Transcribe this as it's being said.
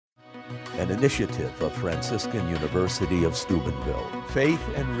an initiative of Franciscan University of Steubenville.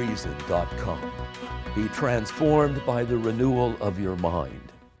 Faithandreason.com. Be transformed by the renewal of your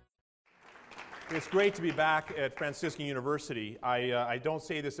mind. It's great to be back at Franciscan University. I don't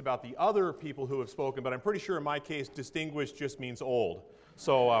say this about the other people who have spoken, but I'm pretty sure in my case, distinguished just means old.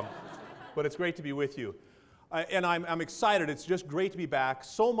 So, but it's great to be with you. And I'm excited. It's just great to be back.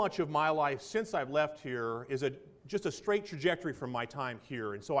 So much of my life since I've left here is just a straight trajectory from my time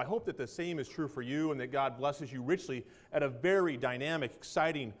here. And so I hope that the same is true for you and that God blesses you richly at a very dynamic,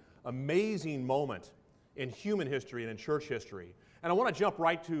 exciting, amazing moment in human history and in church history. And I want to jump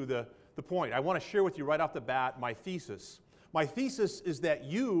right to the point. I want to share with you right off the bat my thesis. My thesis is that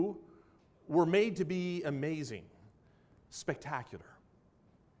you were made to be amazing, spectacular,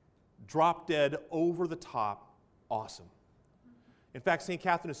 drop dead, over the top, awesome. In fact, St.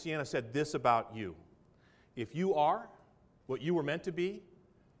 Catherine of Siena said this about you: if you are what you were meant to be,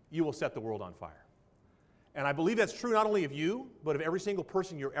 you will set the world on fire. And I believe that's true not only of you, but of every single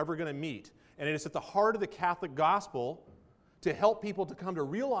person you're ever going to meet. And it is at the heart of the Catholic gospel to help people to come to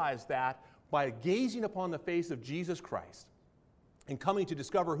realize that by gazing upon the face of Jesus Christ and coming to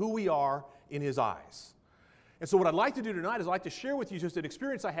discover who we are in His eyes. And so what I'd like to do tonight is I'd like to share with you just an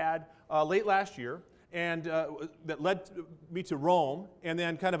experience I had late last year and that led me to Rome, and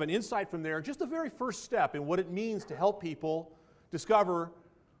then kind of an insight from there, just the very first step in what it means to help people discover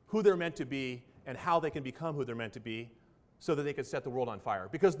who they're meant to be and how they can become who they're meant to be so that they can set the world on fire.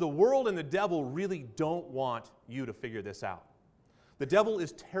 Because the world and the devil really don't want you to figure this out. The devil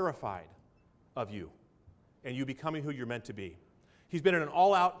is terrified of you and you becoming who you're meant to be. He's been in an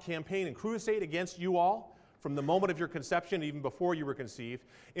all-out campaign and crusade against you all from the moment of your conception, even before you were conceived,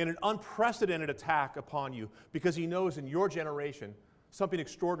 in an unprecedented attack upon you because he knows in your generation something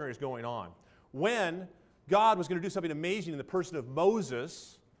extraordinary is going on. When God was going to do something amazing in the person of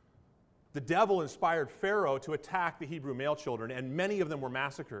Moses, the devil inspired Pharaoh to attack the Hebrew male children, and many of them were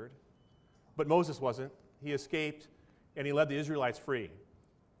massacred. But Moses wasn't. He escaped, and he led the Israelites free.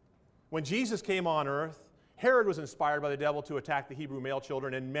 When Jesus came on earth, Herod was inspired by the devil to attack the Hebrew male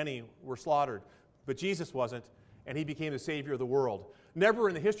children, and many were slaughtered. But Jesus wasn't, and he became the Savior of the world. Never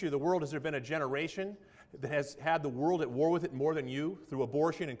in the history of the world has there been a generation that has had the world at war with it more than you, through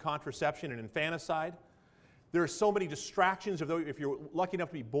abortion and contraception and infanticide. There are so many distractions. If you're lucky enough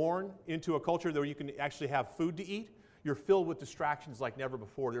to be born into a culture where you can actually have food to eat, you're filled with distractions like never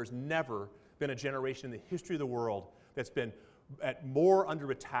before. There's never been a generation in the history of the world that's been more under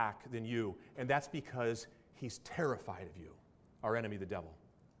attack than you, and that's because he's terrified of you, our enemy, the devil.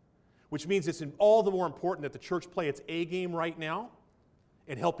 Which means it's all the more important that the church play its A game right now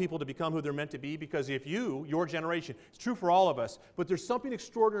and help people to become who they're meant to be, because if your generation, it's true for all of us, but there's something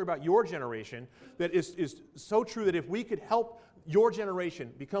extraordinary about your generation that is so true that if we could help your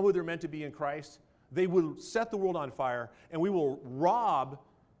generation become who they're meant to be in Christ, they will set the world on fire, and we will rob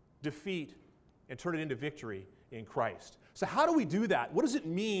defeat and turn it into victory in Christ. So how do we do that? What does it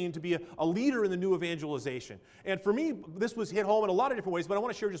mean to be a leader in the new evangelization? And for me, this was hit home in a lot of different ways, but I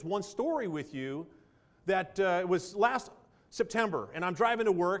want to share just one story with you that was last September, and I'm driving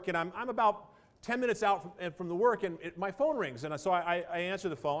to work, and I'm about 10 minutes out from the work, and my phone rings, and so I answer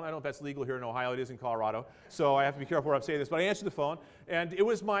the phone. I don't know if that's legal here in Ohio. It is in Colorado, so I have to be careful where I'm saying this, but I answered the phone, and it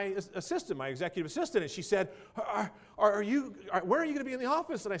was my assistant, my executive assistant, and she said, where are you going to be in the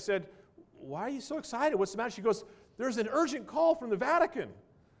office? And I said, why are you so excited? What's the matter? She goes, there's an urgent call from the Vatican.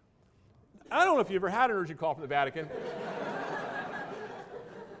 I don't know if you ever had an urgent call from the Vatican.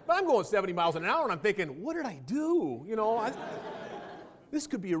 But I'm going 70 miles an hour, and I'm thinking, what did I do? This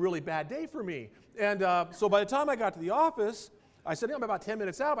could be a really bad day for me. And so by the time I got to the office, I said, I'm about 10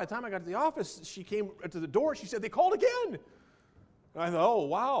 minutes out. By the time I got to the office, she came to the door, and she said, they called again. And I thought, oh,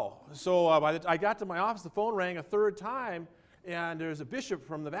 wow. So I got to my office, the phone rang a third time, and there's a bishop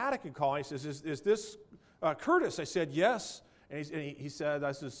from the Vatican calling. He says, is this Curtis? I said, yes. And he said,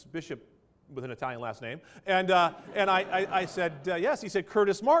 this is Bishop with an Italian last name. And I said, yes. He said,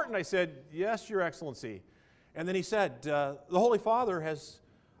 Curtis Martin. I said, yes, Your Excellency. And then he said, the Holy Father has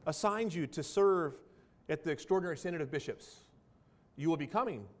assigned you to serve at the Extraordinary Synod of Bishops. You will be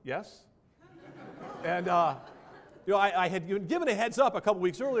coming, yes? And I had been given a heads up a couple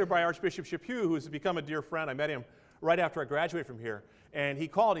weeks earlier by Archbishop Chaput, who has become a dear friend. I met him right after I graduated from here. And he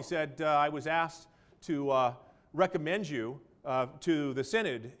called. He said, I was asked to recommend you to the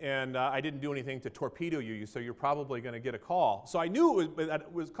Synod, and I didn't do anything to torpedo you, so you're probably going to get a call. So I knew that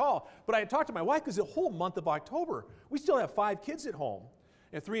it was a call, but I had talked to my wife because the whole month of October, we still have 5 kids at home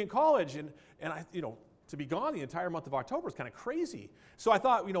and 3 in college, and I, to be gone the entire month of October is kind of crazy. So I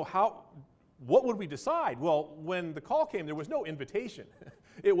thought, what would we decide? Well, when the call came, there was no invitation.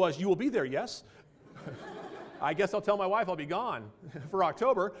 It was, "You will be there, yes?" I guess I'll tell my wife I'll be gone for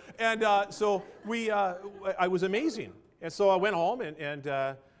October. And so I was amazing. And so I went home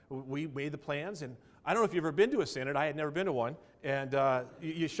and we made the plans. And I don't know if you've ever been to a synod. I had never been to one. And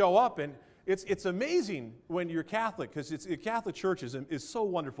you show up, and it's amazing when you're Catholic, because the Catholic Church is so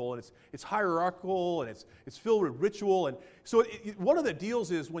wonderful, and it's hierarchical, and it's filled with ritual. And so one of the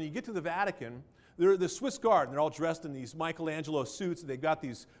deals is when you get to the Vatican, they're the Swiss Guard, and they're all dressed in these Michelangelo suits, and they've got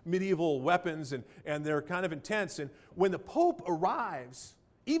these medieval weapons, and they're kind of intense. And when the Pope arrives,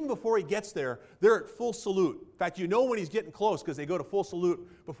 even before he gets there, they're at full salute. In fact, you know when he's getting close because they go to full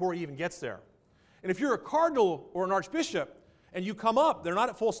salute before he even gets there. And if you're a cardinal or an archbishop and you come up, they're not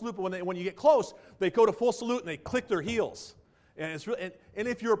at full salute, but when you get close, they go to full salute and they click their heels. And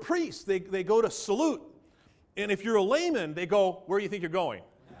if you're a priest, they go to salute. And if you're a layman, they go, "Where do you think you're going?"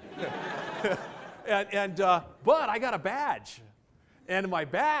 But I got a badge. And my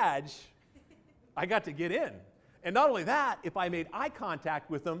badge, I got to get in. And not only that, if I made eye contact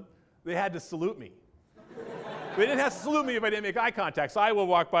with them, they had to salute me. They didn't have to salute me if I didn't make eye contact, so I would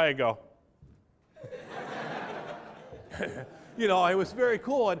walk by and go. You know, it was very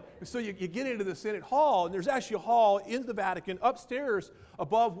cool. And so you get into the Synod Hall, and there's actually a hall in the Vatican upstairs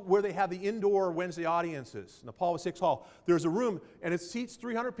above where they have the indoor Wednesday audiences, in the Paul VI Hall. There's a room, and it seats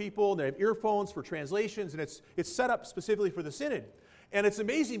 300 people, and they have earphones for translations, and it's set up specifically for the Synod. And it's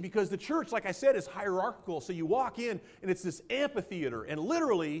amazing because the church, like I said, is hierarchical. So you walk in, and it's this amphitheater, and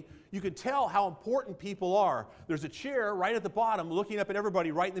literally you can tell how important people are. There's a chair right at the bottom looking up at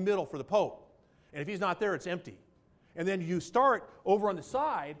everybody right in the middle for the Pope. And if he's not there, it's empty. And then you start over on the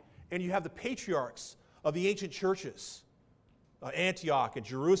side, and you have the patriarchs of the ancient churches, Antioch and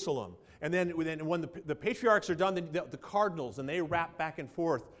Jerusalem. And then when the patriarchs are done, then the cardinals, and they wrap back and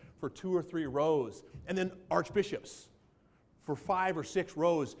forth for 2 or 3 rows. And then archbishops for 5 or 6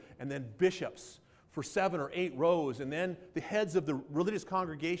 rows, and then bishops for 7 or 8 rows, and then the heads of the religious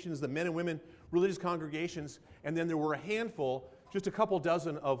congregations, the men and women religious congregations, and then there were a handful, just a couple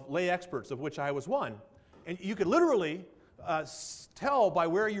dozen of lay experts, of which I was one. And you could literally tell by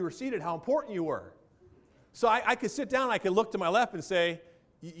where you were seated how important you were. So I could sit down, I could look to my left and say,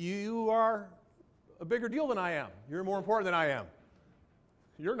 "You are a bigger deal than I am. You're more important than I am."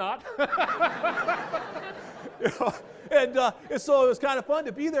 You're not. You know? And so it was kind of fun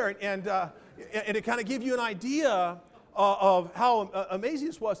to be there, and it kind of gave you an idea of how amazing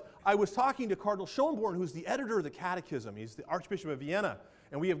this was. I was talking to Cardinal Schönborn, who's the editor of the Catechism. He's the Archbishop of Vienna,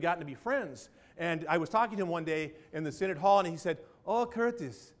 and we have gotten to be friends. And I was talking to him one day in the Synod Hall, and he said, "Oh,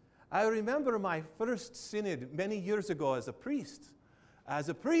 Curtis, I remember my first synod many years ago as a priest. As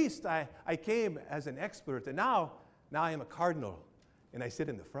a priest, I came as an expert, and now I am a cardinal, and I sit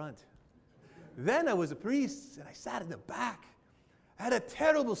in the front. Then I was a priest, and I sat in the back. I had a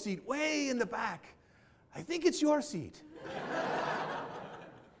terrible seat way in the back. I think it's your seat."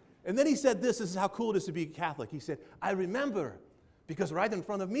 And then he said this is how cool it is to be Catholic. He said, "I remember, because right in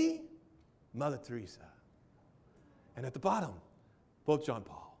front of me, Mother Teresa. And at the bottom, Pope John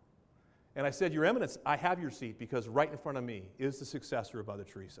Paul." And I said, "Your Eminence, I have your seat because right in front of me is the successor of Mother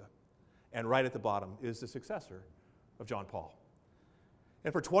Teresa. And right at the bottom is the successor of John Paul."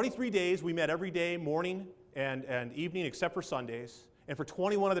 And for 23 days, we met every day, morning and evening, except for Sundays. And for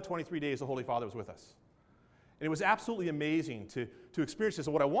 21 of the 23 days, the Holy Father was with us. And it was absolutely amazing to experience this.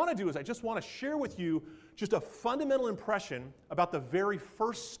 And what I want to do is I just want to share with you just a fundamental impression about the very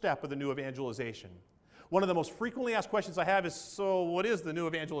first step of the new evangelization. One of the most frequently asked questions I have is, so what is the new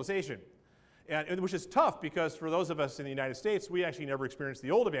evangelization? And which is tough because for those of us in the United States, we actually never experienced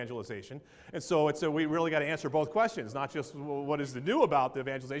the old evangelization. And so we really got to answer both questions, not just what is the new about the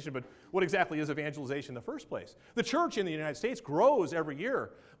evangelization, but what exactly is evangelization in the first place. The church in the United States grows every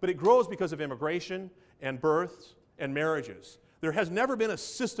year, but it grows because of immigration and births and marriages. There has never been a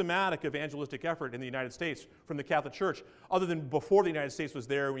systematic evangelistic effort in the United States from the Catholic Church, other than before the United States was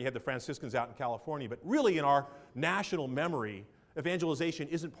there, we had the Franciscans out in California. But really in our national memory, evangelization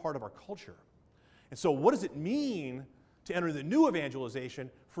isn't part of our culture. And so what does it mean to enter the new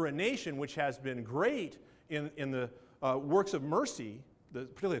evangelization for a nation which has been great in the works of mercy,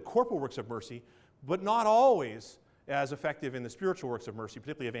 particularly the corporal works of mercy, but not always as effective in the spiritual works of mercy,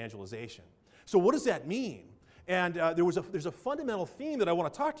 particularly evangelization? So what does that mean? And there's a fundamental theme that I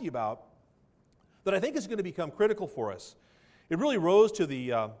want to talk to you about that I think is going to become critical for us. It really rose to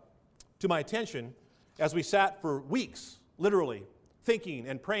my attention as we sat for weeks, literally, thinking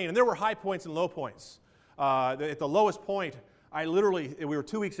and praying. And there were high points and low points. At the lowest point, we were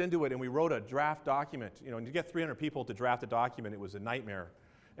 2 weeks into it, and we wrote a draft document. And to get 300 people to draft a document, it was a nightmare.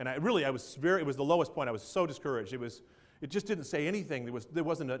 And it was the lowest point. I was so discouraged. It just didn't say anything. There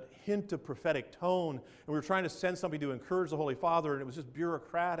wasn't a hint of prophetic tone. And we were trying to send somebody to encourage the Holy Father, and it was just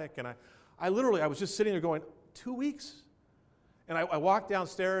bureaucratic. And I was just sitting there going, 2 weeks? And I walked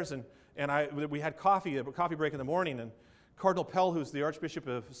downstairs, and we had a coffee break in the morning, and Cardinal Pell, who's the Archbishop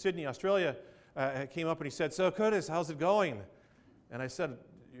of Sydney, Australia, came up and he said, "So, Curtis, how's it going?" And I said,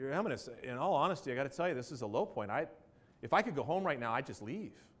 "Your Eminence, in all honesty, I got to tell you, this is a low point. If I could go home right now, I'd just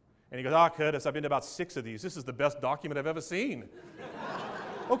leave." And he goes, Curtis, I've been to about 6 of these. This is the best document I've ever seen.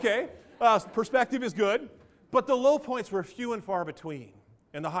 Okay, perspective is good, but the low points were few and far between,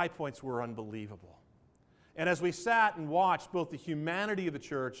 and the high points were unbelievable. And as we sat and watched both the humanity of the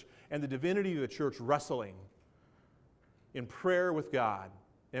church and the divinity of the church wrestling in prayer with God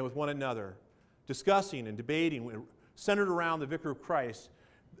and with one another, discussing and debating, centered around the Vicar of Christ,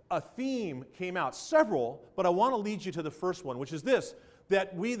 a theme came out, several, but I want to lead you to the first one, which is this,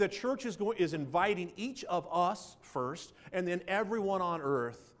 that the church is inviting each of us first, and then everyone on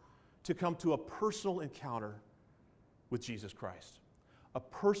earth to come to a personal encounter with Jesus Christ. A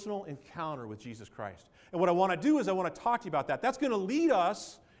personal encounter with Jesus Christ. And what I want to do is I want to talk to you about that. That's going to lead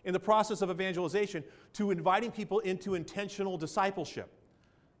us in the process of evangelization to inviting people into intentional discipleship.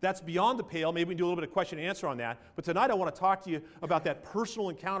 That's beyond the pale. Maybe we can do a little bit of question and answer on that. But tonight I want to talk to you about that personal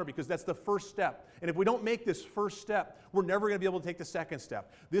encounter because that's the first step. And if we don't make this first step, we're never going to be able to take the second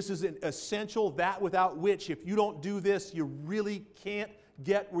step. This is an essential, that without which, if you don't do this, you really can't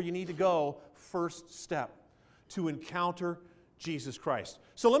get where you need to go. First step, to encounter Jesus Christ.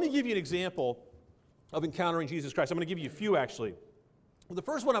 So let me give you an example of encountering Jesus Christ. I'm going to give you a few, actually. Well, the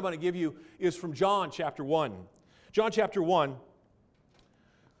first one I'm going to give you is from John chapter 1. John chapter 1.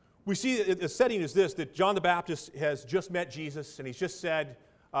 We see the setting is this, that John the Baptist has just met Jesus, and he's just said,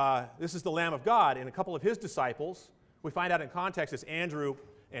 this is the Lamb of God. And a couple of his disciples, we find out in context, it's Andrew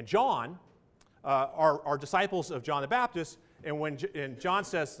and John, are disciples of John the Baptist. And when John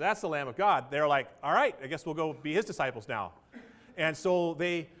says, that's the Lamb of God, they're like, all right, I guess we'll go be his disciples now. And so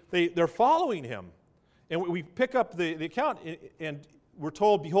they're following him. And we pick up the account, and we're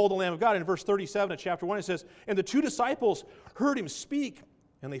told, behold the Lamb of God. In verse 37 of chapter 1, it says, and the 2 disciples heard him speak,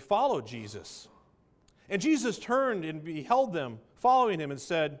 and they followed Jesus. And Jesus turned and beheld them following him and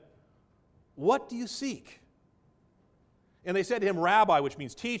said, what do you seek? And they said to him, Rabbi, which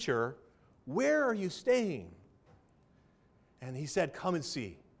means teacher, where are you staying? And he said, come and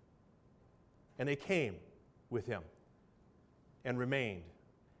see. And they came with him and remained.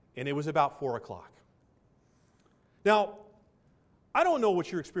 And it was about 4 o'clock. Now, I don't know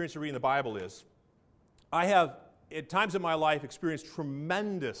what your experience of reading the Bible is. I have, at times in my life, experienced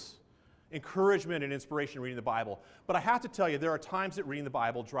tremendous encouragement and inspiration reading the Bible. But I have to tell you, there are times that reading the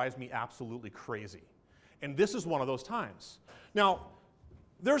Bible drives me absolutely crazy. And this is one of those times. Now,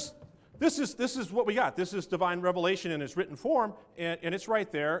 this is what we got. This is divine revelation in its written form, and it's right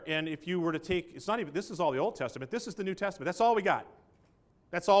there. And if you were to take, it's not even, this is all the Old Testament. This is the New Testament. That's all we got.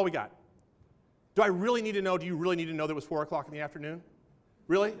 That's all we got. Do you really need to know that it was 4 o'clock in the afternoon?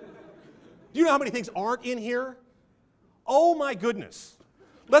 Really? Do you know how many things aren't in here? Oh my goodness.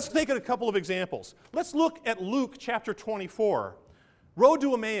 Let's take a couple of examples. Let's look at Luke chapter 24. Road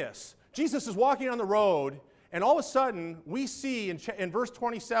to Emmaus. Jesus is walking on the road, and all of a sudden we see in verse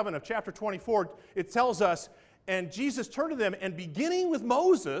 27 of chapter 24, it tells us, and Jesus turned to them, and beginning with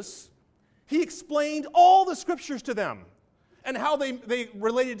Moses, he explained all the scriptures to them and how they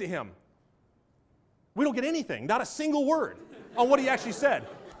related to him. We don't get anything, not a single word on what he actually said.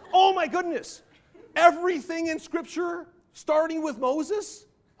 Oh my goodness. Everything in Scripture, starting with Moses,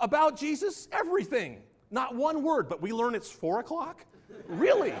 about Jesus, everything. Not one word, but we learn it's 4 o'clock?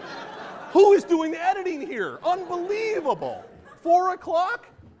 Really? Who is doing the editing here? Unbelievable. 4 o'clock?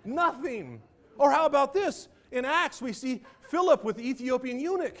 Nothing. Or how about this? In Acts, we see Philip with the Ethiopian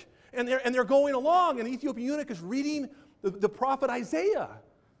eunuch, and they're going along, and the Ethiopian eunuch is reading the prophet Isaiah.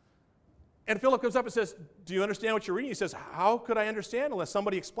 And Philip comes up and says, do you understand what you're reading? He says, how could I understand unless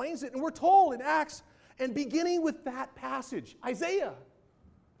somebody explains it? And we're told in Acts, and beginning with that passage, Isaiah,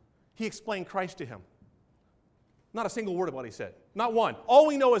 he explained Christ to him. Not a single word of what he said. Not one. All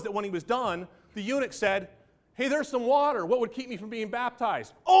we know is that when he was done, the eunuch said, hey, there's some water. What would keep me from being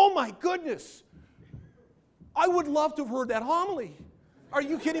baptized? Oh my goodness. I would love to have heard that homily. Are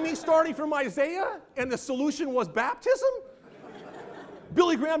you kidding me? Starting from Isaiah, and the solution was baptism?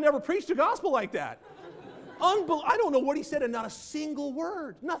 Billy Graham never preached a gospel like that. I don't know what he said, and not a single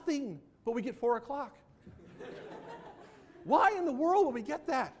word. Nothing. But we get 4 o'clock. Why in the world would we get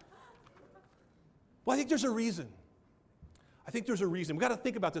that? Well, I think there's a reason. We've got to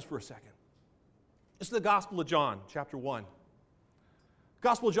think about this for a second. This is the Gospel of John, chapter 1. The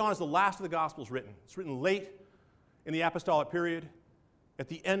Gospel of John is the last of the Gospels written. It's written late in the apostolic period at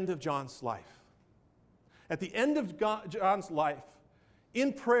the end of John's life. At the end of John's life,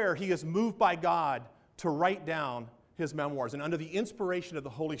 in prayer, he is moved by God to write down his memoirs. And under the inspiration of the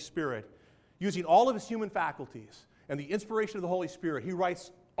Holy Spirit, using all of his human faculties and the inspiration of the Holy Spirit, he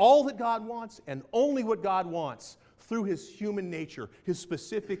writes all that God wants and only what God wants through his human nature, his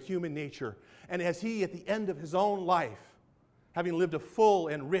specific human nature. And as he, at the end of his own life, having lived a full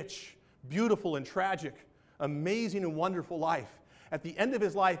and rich, beautiful and tragic, amazing and wonderful life, at the end of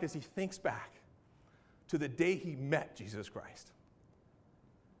his life, as he thinks back to the day he met Jesus Christ,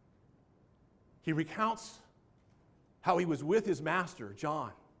 he recounts how he was with his master,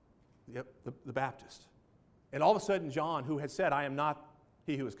 John, the Baptist. And all of a sudden, John, who had said, "I am not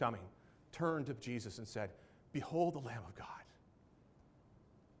he who is coming," turned to Jesus and said, "Behold the Lamb of God."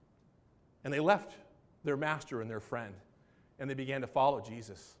 And they left their master and their friend, and they began to follow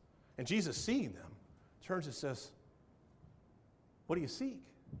Jesus. And Jesus, seeing them, turns and says, "What do you seek?"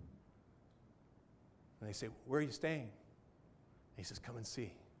 And they say, "Where are you staying?" And he says, "Come and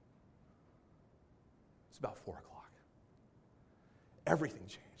see." It's about 4 o'clock. Everything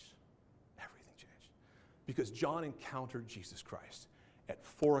changed. Everything changed. Because John encountered Jesus Christ at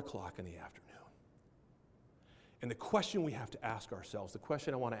 4 o'clock in the afternoon. And the question we have to ask ourselves, the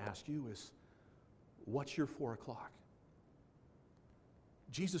question I want to ask you is, what's your 4 o'clock?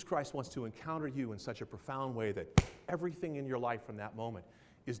 Jesus Christ wants to encounter you in such a profound way that everything in your life from that moment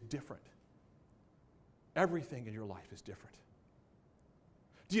is different. Everything in your life is different.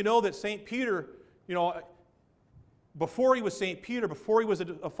 Do you know that St. Peter, before he was St. Peter, before he was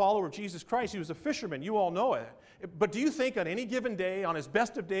a follower of Jesus Christ, he was a fisherman. You all know it. But do you think on any given day, on his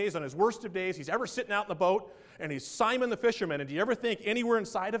best of days, on his worst of days, he's ever sitting out in the boat and he's Simon the fisherman, and do you ever think anywhere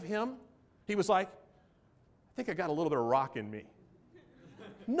inside of him he was like, "I think I got a little bit of rock in me"?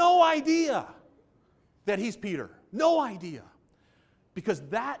 No idea that he's Peter. No idea. Because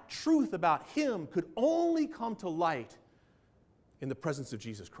that truth about him could only come to light in the presence of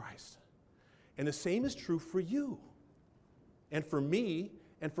Jesus Christ. And the same is true for you and for me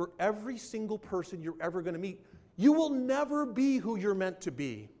and for every single person you're ever going to meet. You will never be who you're meant to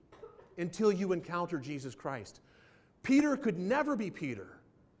be until you encounter Jesus Christ. Peter could never be Peter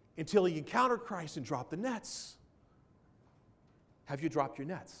until he encountered Christ and dropped the nets. Have you dropped your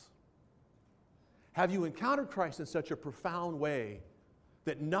nets? Have you encountered Christ in such a profound way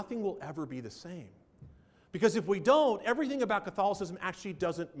that nothing will ever be the same? Because if we don't, everything about Catholicism actually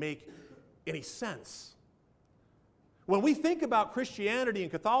doesn't make any sense. When we think about Christianity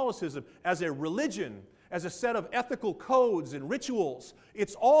and Catholicism as a religion, as a set of ethical codes and rituals,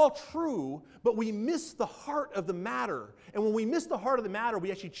 it's all true, but we miss the heart of the matter. And when we miss the heart of the matter,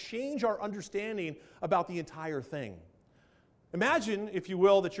 we actually change our understanding about the entire thing. Imagine, if you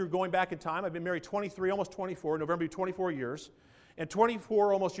will, that you're going back in time. I've been married 23, almost 24, November 24 years. And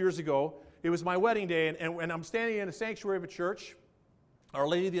 24 almost years ago, it was my wedding day, and I'm standing in a sanctuary of a church, Our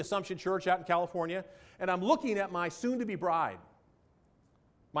Lady of the Assumption Church out in California, and I'm looking at my soon-to-be bride,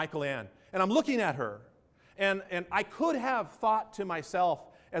 Michael Ann, and I'm looking at her. And I could have thought to myself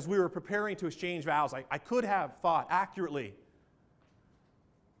as we were preparing to exchange vows, I could have thought accurately,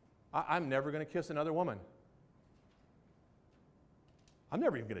 I'm never going to kiss another woman. I'm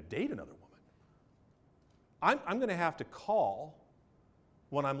never even going to date another woman. I'm going to have to call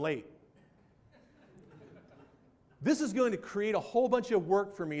when I'm late. This is going to create a whole bunch of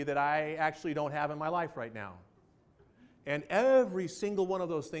work for me that I actually don't have in my life right now. And every single one of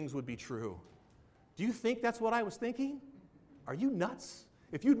those things would be true. Do you think that's what I was thinking? Are you nuts?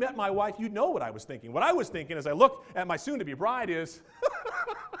 If you'd met my wife, you'd know what I was thinking. What I was thinking as I look at my soon-to-be bride is,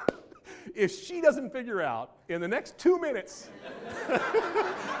 if she doesn't figure out in the next 2 minutes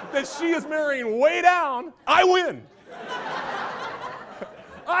that she is marrying way down, I win.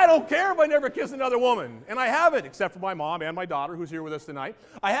 I don't care if I never kiss another woman. And I haven't, except for my mom and my daughter, who's here with us tonight.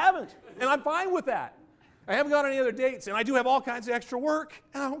 I haven't, and I'm fine with that. I haven't gone on any other dates, and I do have all kinds of extra work,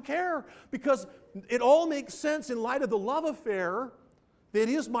 and I don't care, because it all makes sense in light of the love affair that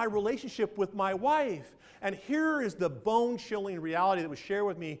is my relationship with my wife. And here is the bone-chilling reality that was shared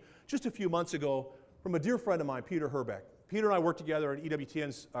with me just a few months ago from a dear friend of mine, Peter Herbeck. Peter and I work together at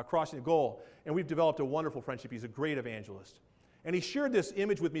EWTN's Crossing the Goal, and we've developed a wonderful friendship. He's a great evangelist. And he shared this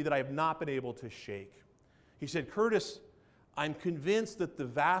image with me that I have not been able to shake. He said, "Curtis, I'm convinced that the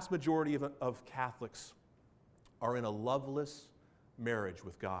vast majority of Catholics are in a loveless marriage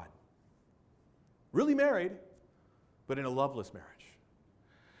with God. Really married, but in a loveless marriage.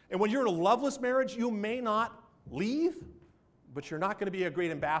 And when you're in a loveless marriage, you may not leave, but you're not going to be a great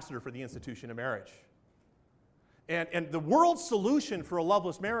ambassador for the institution of marriage. And the world's solution for a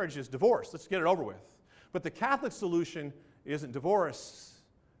loveless marriage is divorce. Let's get it over with. But the Catholic solution isn't divorce.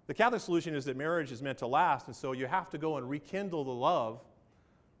 The Catholic solution is that marriage is meant to last, and so you have to go and rekindle the love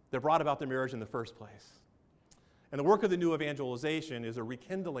that brought about the marriage in the first place. And the work of the new evangelization is a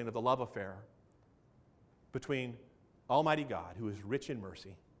rekindling of the love affair between Almighty God, who is rich in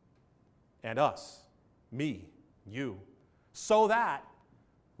mercy, and us, me, you, so that,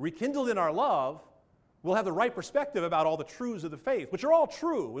 rekindled in our love, we'll have the right perspective about all the truths of the faith, which are all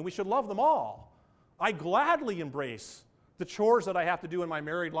true, and we should love them all. I gladly embrace the chores that I have to do in my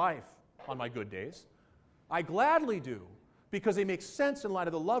married life on my good days. I gladly do, because they make sense in light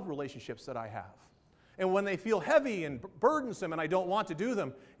of the love relationships that I have. And when they feel heavy and burdensome and I don't want to do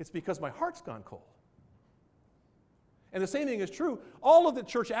them, it's because my heart's gone cold. And the same thing is true. All of the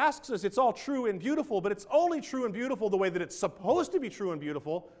church asks us, it's all true and beautiful, but it's only true and beautiful the way that it's supposed to be true and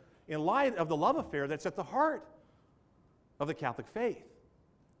beautiful in light of the love affair that's at the heart of the Catholic faith.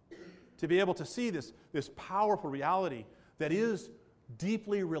 To be able to see this powerful reality that is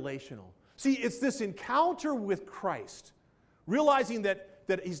deeply relational. See, it's this encounter with Christ, realizing that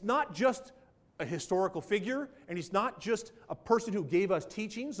he's not just a historical figure, and he's not just a person who gave us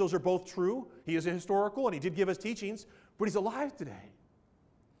teachings. Those are both true. He is a historical, and he did give us teachings, but he's alive today.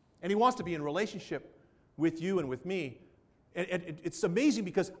 And he wants to be in relationship with you and with me. And it's amazing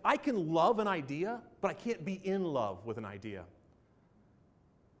because I can love an idea, but I can't be in love with an idea.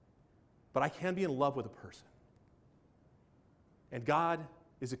 But I can be in love with a person. And God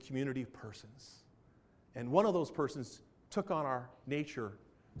is a community of persons. And one of those persons took on our nature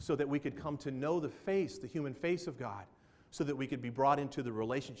so that we could come to know the human face of God, so that we could be brought into the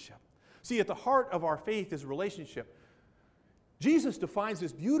relationship. See, at the heart of our faith is relationship. Jesus defines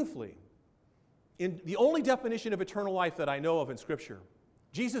this beautifully in the only definition of eternal life that I know of in Scripture.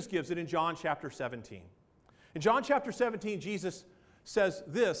 Jesus gives it in John chapter 17. In John chapter 17, Jesus says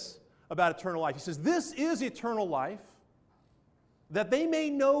this about eternal life. He says, "This is eternal life, that they may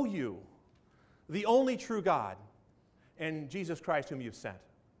know you, the only true God, and Jesus Christ whom you've sent."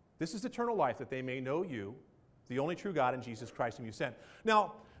 This is eternal life, that they may know you, the only true God, and Jesus Christ whom you sent.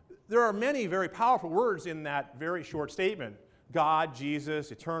 Now, there are many very powerful words in that very short statement. God,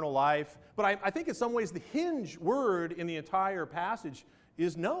 Jesus, eternal life. But I think in some ways the hinge word in the entire passage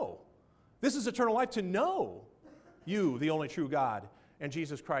is know. This is eternal life, to know you, the only true God, and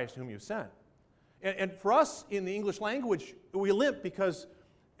Jesus Christ whom you've sent. And for us in the English language, we limp because,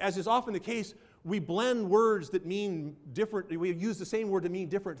 as is often the case, we blend words that mean different, we use the same word to mean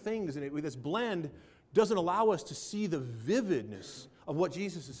different things, and this blend doesn't allow us to see the vividness of what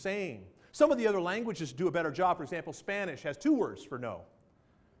Jesus is saying. Some of the other languages do a better job. For example, Spanish has two words for know.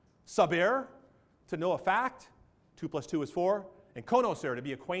 Saber, to know a fact, 2 + 2 is 4, and conocer, to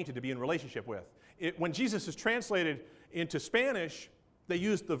be acquainted, to be in relationship with. When Jesus is translated into Spanish, they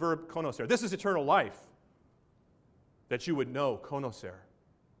use the verb conocer. This is eternal life, that you would know, conocer.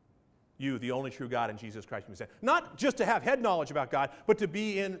 You, the only true God, and Jesus Christ whom you sent. Not just to have head knowledge about God, but to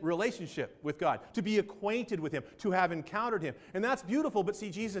be in relationship with God, to be acquainted with him, to have encountered him. And that's beautiful, but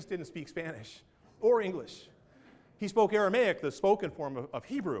see, Jesus didn't speak Spanish or English. He spoke Aramaic, the spoken form of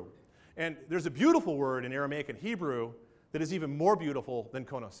Hebrew. And there's a beautiful word in Aramaic and Hebrew that is even more beautiful than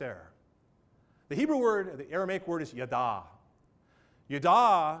conocer. The Hebrew word, the Aramaic word is yada.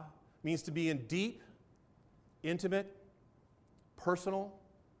 Yada means to be in deep, intimate, personal,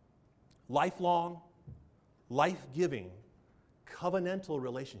 lifelong, life-giving, covenantal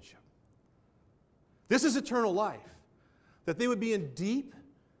relationship. This is eternal life, that they would be in deep,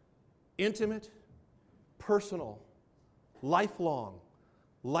 intimate, personal, lifelong,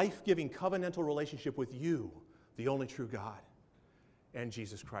 life-giving, covenantal relationship with you, the only true God, and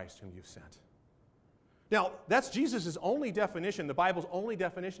Jesus Christ whom you've sent. Now, that's Jesus' only definition, the Bible's only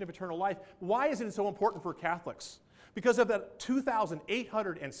definition of eternal life. Why is it so important for Catholics? Because of the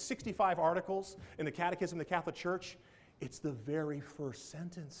 2,865 articles in the Catechism of the Catholic Church, it's the very first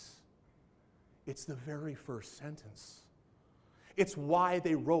sentence. It's the very first sentence. It's why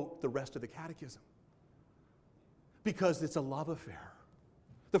they wrote the rest of the Catechism. Because it's a love affair.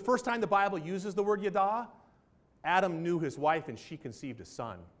 The first time the Bible uses the word yada, Adam knew his wife and she conceived a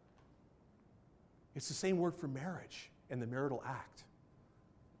son. It's the same word for marriage and the marital act.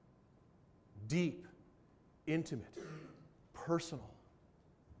 Deep, intimate, personal,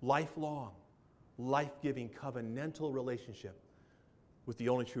 lifelong, life-giving, covenantal relationship with the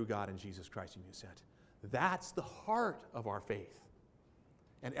only true God and Jesus Christ whom you sent. That's the heart of our faith.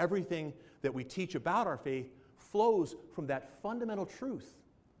 And everything that we teach about our faith flows from that fundamental truth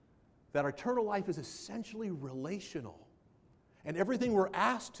that our eternal life is essentially relational. And everything we're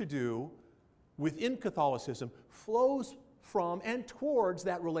asked to do within Catholicism flows from and towards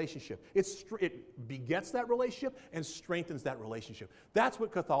that relationship. It begets that relationship and strengthens that relationship. That's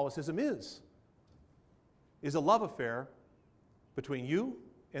what Catholicism is a love affair between you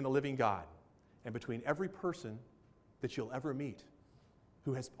and the living God, and between every person that you'll ever meet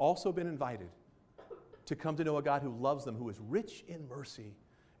who has also been invited to come to know a God who loves them, who is rich in mercy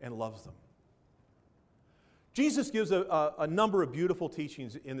and loves them. Jesus gives a number of beautiful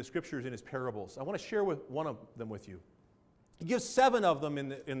teachings in the Scriptures in his parables. I want to share one of them with you. He gives 7 of them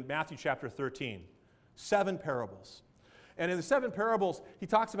in Matthew chapter 13. 7 parables. And in the 7 parables, he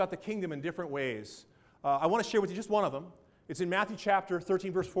talks about the kingdom in different ways. I want to share with you just one of them. It's in Matthew chapter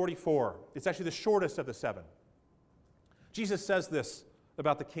 13, verse 44. It's actually the shortest of the 7. Jesus says this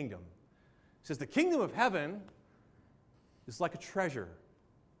about the kingdom. He says, the kingdom of heaven is like a treasure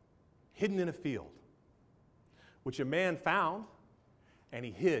hidden in a field, which a man found, and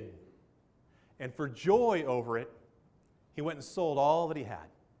he hid. And for joy over it, he went and sold all that he had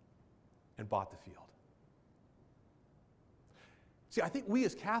and bought the field. See, I think we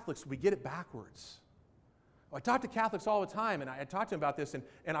as Catholics, we get it backwards. I talk to Catholics all the time, and I talk to them about this,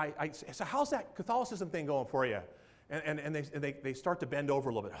 and I say, so how's that Catholicism thing going for you? And they start to bend over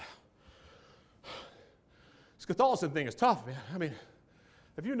a little bit. This Catholicism thing is tough, man. I mean,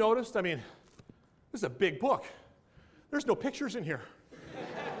 have you noticed? I mean, this is a big book. There's no pictures in here.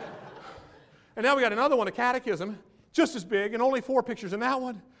 And now we got another one, a catechism, just as big, and only 4 pictures in that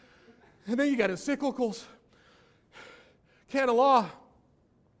one. And then you got encyclicals, canon law,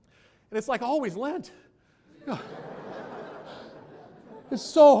 and it's like always Lent. It's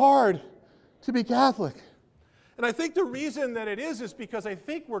so hard to be Catholic. And I think the reason that it is because I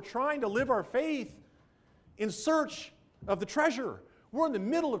think we're trying to live our faith in search of the treasure. We're in the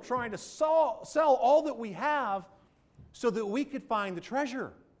middle of trying to sell all that we have so that we could find the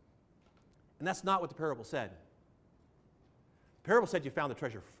treasure. And that's not what the parable said. The parable said you found the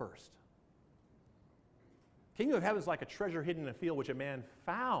treasure first. Kingdom of heaven is like a treasure hidden in a field which a man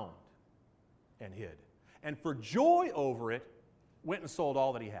found and hid. And for joy over it, went and sold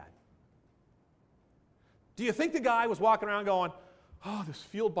all that he had. Do you think the guy was walking around going, oh, this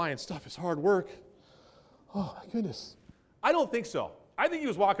field buying stuff is hard work. Oh, my goodness. I don't think so. I think he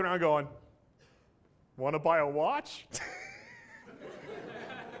was walking around going, want to buy a watch?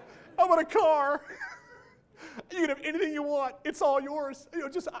 How about a car? You can have anything you want. It's all yours.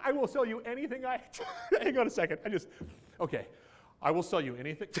 I will sell you anything hang on a second. Okay. I will sell you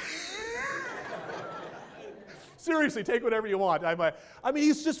anything. Seriously, take whatever you want. I mean,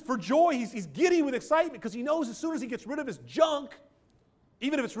 he's just for joy. He's giddy with excitement because he knows as soon as he gets rid of his junk,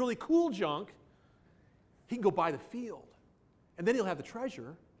 even if it's really cool junk, he can go buy the field. And then he'll have the treasure,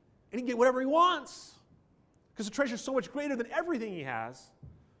 and he can get whatever he wants because the treasure is so much greater than everything he has.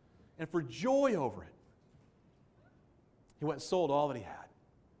 And for joy over it, he went and sold all that he had.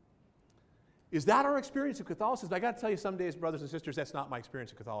 Is that our experience of Catholicism? I got to tell you, some days, brothers and sisters, that's not my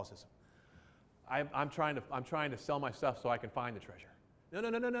experience of Catholicism. I'm trying to sell my stuff so I can find the treasure.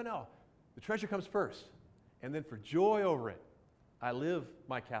 No. The treasure comes first. And then for joy over it, I live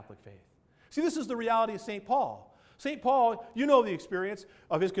my Catholic faith. See, this is the reality of St. Paul. St. Paul, you know the experience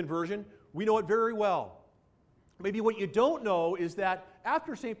of his conversion. We know it very well. Maybe what you don't know is that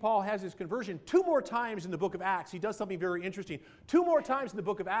after St. Paul has his conversion, 2 more times in the book of Acts, he does something very interesting. 2 more times in the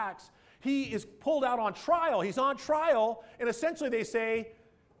book of Acts, he is pulled out on trial. He's on trial, and essentially they say,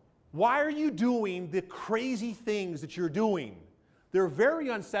 why are you doing the crazy things that you're doing? They're very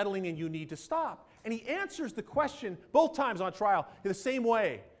unsettling and you need to stop. And he answers the question both times on trial in the same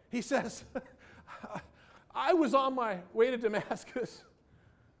way. He says, I was on my way to Damascus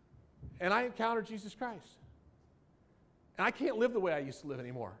and I encountered Jesus Christ. And I can't live the way I used to live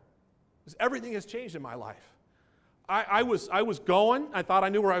anymore because everything has changed in my life. I was going, I thought I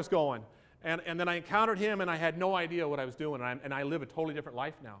knew where I was going. And then I encountered him and I had no idea what I was doing. And I live a totally different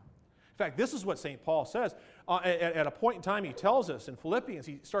life now. In fact, this is what St. Paul says. At a point in time, he tells us in Philippians,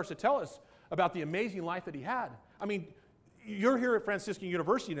 he starts to tell us about the amazing life that he had. I mean, you're here at Franciscan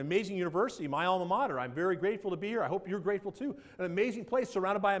University, an amazing university, my alma mater. I'm very grateful to be here. I hope you're grateful too. An amazing place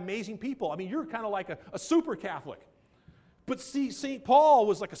surrounded by amazing people. I mean, you're kind of like a super Catholic. But see, St. Paul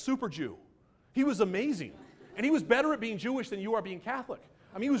was like a super Jew. He was amazing. And he was better at being Jewish than you are being Catholic.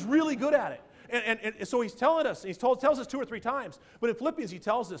 I mean, he was really good at it. And so he's telling us, tells us 2 or 3 times, but in Philippians he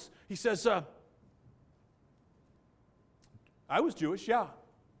tells us, he says, I was Jewish, yeah.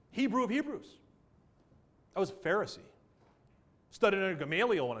 Hebrew of Hebrews. I was a Pharisee. Studied under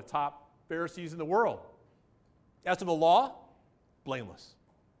Gamaliel, one of the top Pharisees in the world. As to the law, blameless.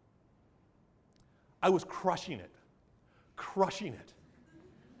 I was crushing it.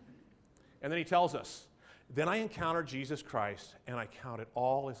 And then he tells us, Then I encountered Jesus Christ, and I count it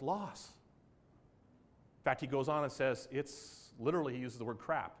all as loss. In fact, he goes on and says, it's literally, he uses the word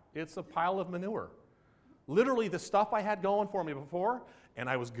crap. It's a pile of manure. Literally, the stuff I had going for me before, and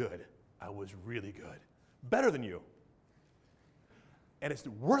I was good. I was really good. Better than you. And it's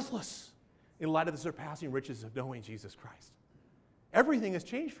worthless in light of the surpassing riches of knowing Jesus Christ. Everything has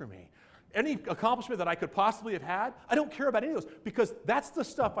changed for me. Any accomplishment that I could possibly have had, I don't care about any of those, because that's the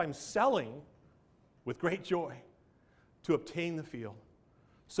stuff I'm selling with great joy to obtain the field.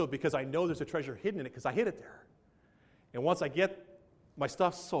 So because I know there's a treasure hidden in it, because I hid it there. And once I get my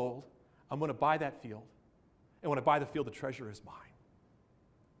stuff sold, I'm going to buy that field. And when I buy the field, the treasure is mine.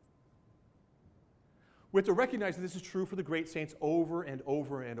 We have to recognize that this is true for the great saints over and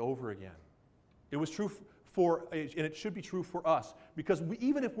over and over again. It was true and it should be true for us, because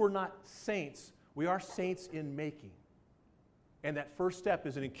even if we're not saints, we are saints in making. And that first step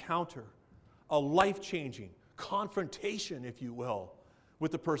is an encounter, a life-changing confrontation, if you will,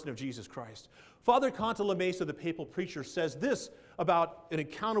 with the person of Jesus Christ. Father Cantalamessa, the papal preacher, says this about an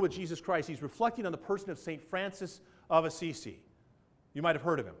encounter with Jesus Christ. He's reflecting on the person of St. Francis of Assisi. You might have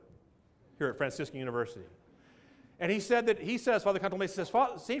heard of him here at Franciscan University. And Father Cantalamessa says,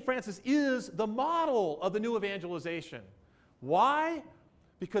 St. Francis is the model of the new evangelization. Why?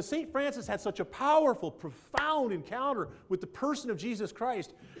 Because St. Francis had such a powerful, profound encounter with the person of Jesus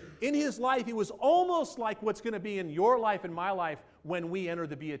Christ. In his life, he was almost like what's going to be in your life and my life when we enter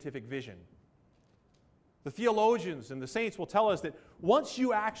the beatific vision. The theologians and the saints will tell us that once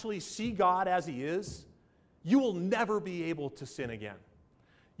you actually see God as he is, you will never be able to sin again.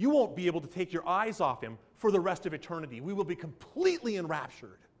 You won't be able to take your eyes off him for the rest of eternity. We will be completely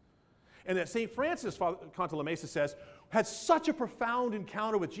enraptured. And that St. Francis, Father Cantalamessa says, had such a profound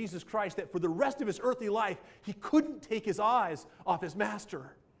encounter with Jesus Christ that for the rest of his earthly life, he couldn't take his eyes off his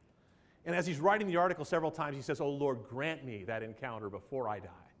master. And as he's writing the article several times, he says, "Oh Lord, grant me that encounter before I die."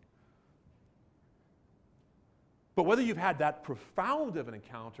 But whether you've had that profound of an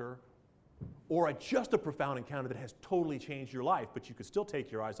encounter or just a profound encounter that has totally changed your life, but you could still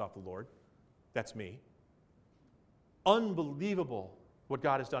take your eyes off the Lord, that's me. Unbelievable what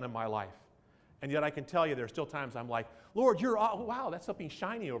God has done in my life. And yet I can tell you there are still times I'm like, "Lord, wow, that's something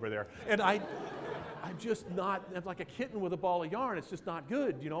shiny over there." And I'm just not, I'm like a kitten with a ball of yarn. It's just not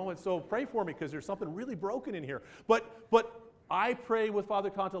good, and so pray for me because there's something really broken in here. But I pray with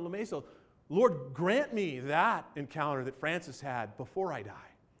Father Cantalamessa, "Lord, grant me that encounter that Francis had before I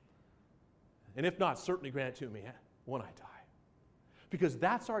die. And if not, certainly grant it to me when I die." Because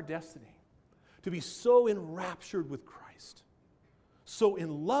that's our destiny, to be so enraptured with Christ, so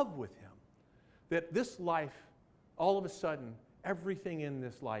in love with him, that this life, all of a sudden, everything in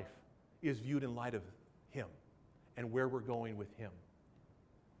this life is viewed in light of him and where we're going with him.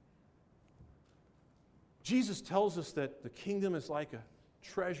 Jesus tells us that the kingdom is like a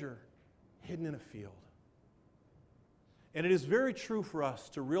treasure hidden in a field. And it is very true for us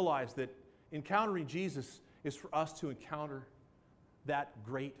to realize that encountering Jesus is for us to encounter that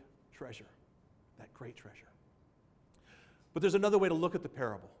great treasure. That great treasure. But there's another way to look at the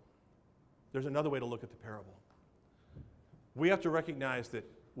parable. There's another way to look at the parable. We have to recognize that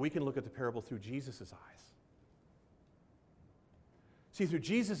we can look at the parable through Jesus' eyes. See, through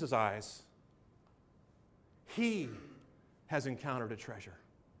Jesus' eyes, he has encountered a treasure.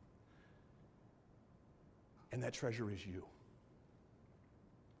 And that treasure is you.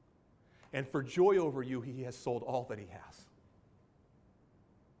 And for joy over you, he has sold all that he has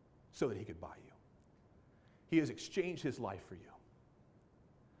so that he could buy you. He has exchanged his life for you.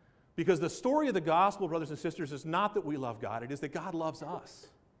 Because the story of the gospel, brothers and sisters, is not that we love God. It is that God loves us,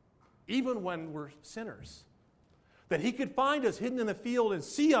 even when we're sinners. That he could find us hidden in the field and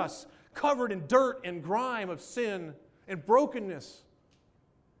see us covered in dirt and grime of sin and brokenness,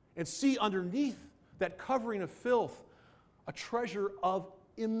 and see underneath that covering of filth a treasure of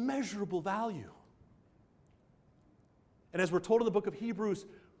immeasurable value. And as we're told in the book of Hebrews,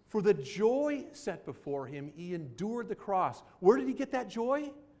 for the joy set before him, he endured the cross. Where did he get that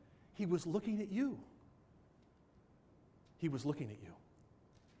joy? He was looking at you. He was looking at you.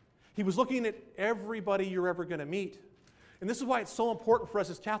 He was looking at everybody you're ever going to meet. And this is why it's so important for us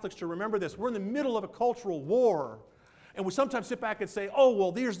as Catholics to remember this. We're in the middle of a cultural war. And we sometimes sit back and say, "Oh,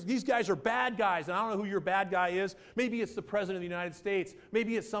 well, these guys are bad guys, and I don't know who your bad guy is. Maybe it's the President of the United States.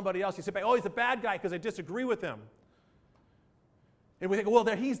 Maybe it's somebody else." You sit back, "Oh, he's a bad guy because I disagree with him." And we think, "Well,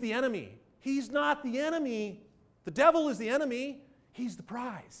 he's the enemy." He's not the enemy. The devil is the enemy. He's the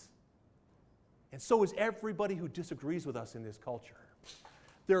prize. And so is everybody who disagrees with us in this culture.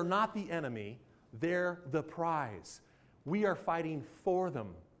 They're not the enemy. They're the prize. We are fighting for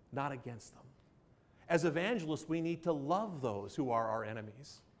them, not against them. As evangelists, we need to love those who are our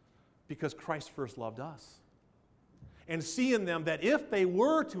enemies because Christ first loved us. And see in them that if they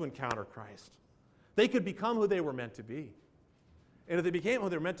were to encounter Christ, they could become who they were meant to be. And if they became who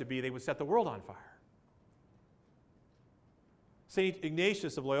they were meant to be, they would set the world on fire. St.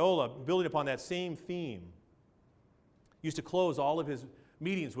 Ignatius of Loyola, building upon that same theme, used to close all of his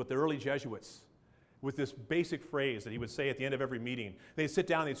meetings with the early Jesuits with this basic phrase that he would say at the end of every meeting. They'd sit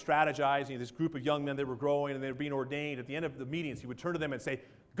down, they'd strategize, and this group of young men that were growing and they were being ordained. At the end of the meetings, he would turn to them and say,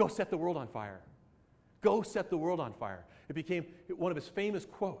 "Go set the world on fire. Go set the world on fire." It became one of his famous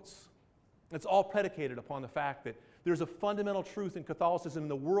quotes. It's all predicated upon the fact that there's a fundamental truth in Catholicism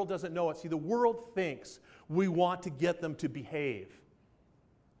and the world doesn't know it. See, the world thinks we want to get them to behave.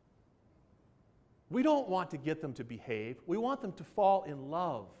 We don't want to get them to behave. We want them to fall in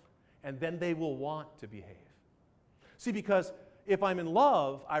love, and then they will want to behave. See, because if I'm in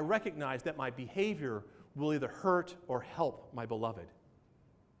love, I recognize that my behavior will either hurt or help my beloved.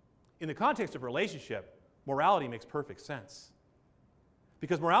 In the context of relationship, morality makes perfect sense.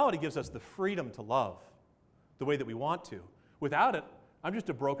 Because morality gives us the freedom to love the way that we want to. Without it, I'm just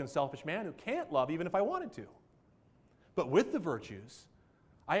a broken, selfish man who can't love even if I wanted to. But with the virtues,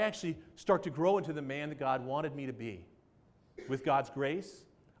 I actually start to grow into the man that God wanted me to be. With God's grace,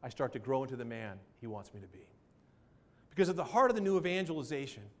 I start to grow into the man He wants me to be. Because at the heart of the new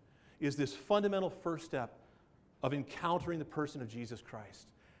evangelization is this fundamental first step of encountering the person of Jesus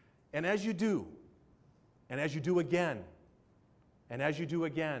Christ. And as you do, and as you do again, and as you do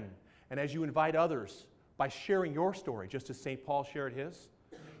again, and as you invite others by sharing your story, just as St. Paul shared his,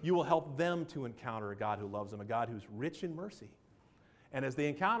 you will help them to encounter a God who loves them, a God who's rich in mercy. And as they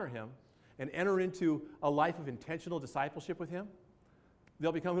encounter Him and enter into a life of intentional discipleship with Him,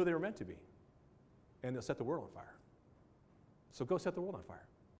 they'll become who they were meant to be. And they'll set the world on fire. So go set the world on fire.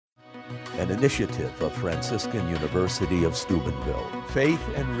 An initiative of Franciscan University of Steubenville.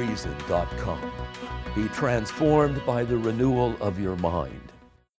 faithandreason.com. Be transformed by the renewal of your mind.